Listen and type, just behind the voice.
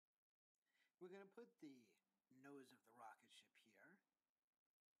going to put the nose of the rocket ship here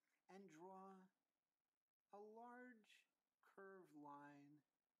and draw a large curved line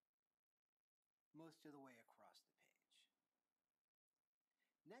most of the way across the page.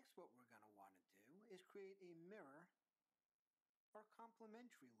 Next, what we're going to want to do is create a mirror or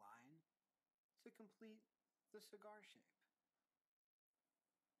complementary line to complete the cigar shape.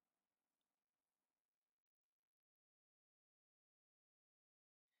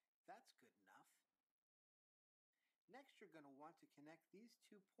 That's good enough. Next, you're going to want to connect these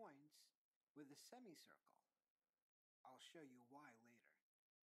 2 points with a semicircle. I'll show you why later.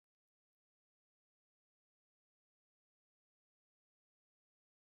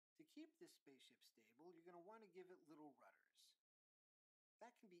 To keep this spaceship stable, you're going to want to give it little rudders.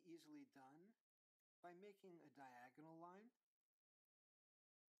 That can be easily done by making a diagonal line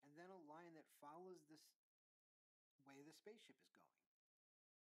and then a line that follows this way the spaceship is going.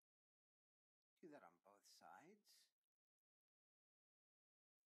 Do that on both sides.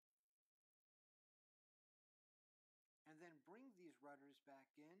 And then bring these rudders back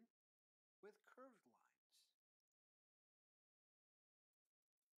in with curved lines.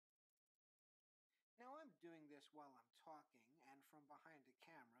 Now I'm doing this while I'm talking and from behind a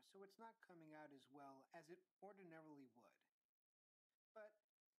camera, so it's not coming out as well as it ordinarily would. But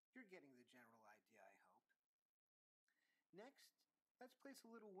you're getting the general idea, I hope. Next, let's place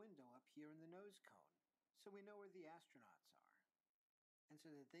a little window up here in the nose cone so we know where the astronauts are and so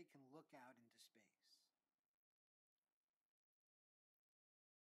that they can look out into space.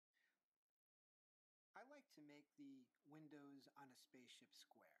 I like to make the windows on a spaceship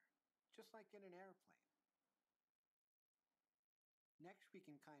square, just like in an airplane. Next, we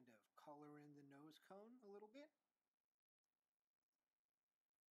can kind of color in the nose cone a little bit.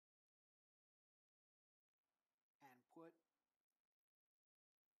 And put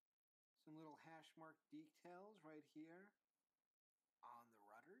some little hash mark details right here on the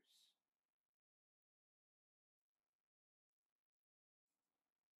rudders.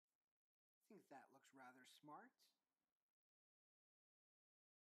 I think that looks rather smart.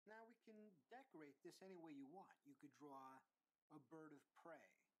 Now we can decorate this any way you want. You could draw a bird of prey,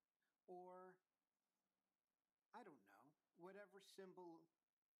 or, I don't know, whatever symbol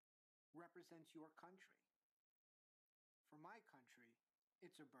represents your country. For my country,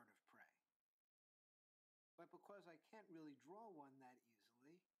 it's a bird of prey. But because I can't really draw one that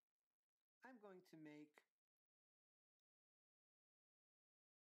easily, I'm going to make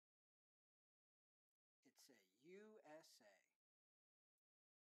it say USA.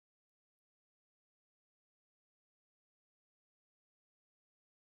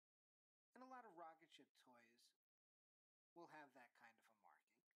 And a lot of rocket ship toys will have that kind of a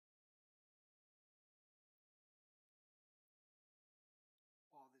marking.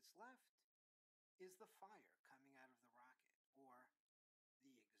 All that's left is the fire coming out of the rocket, or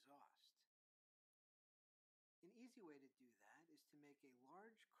the exhaust. An easy way to do that is to make a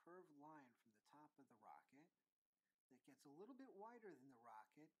large curved line from the top of the rocket that gets a little bit wider than the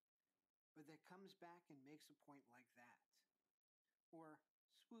rocket, but that comes back and makes a point like that, or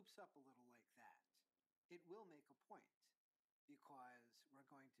swoops up a little like that. It will make a point, because we're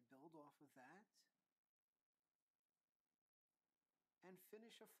going to build off of that and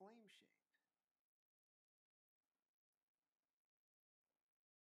finish a flame shape.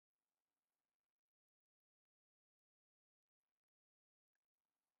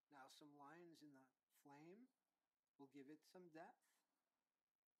 Now some lines in the flame will give it some depth,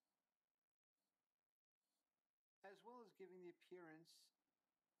 as well as giving the appearance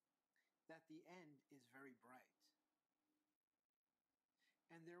that the end is very bright.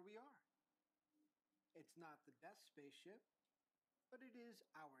 And there we are. It's not the best spaceship, but it is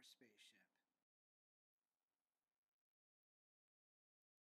our spaceship.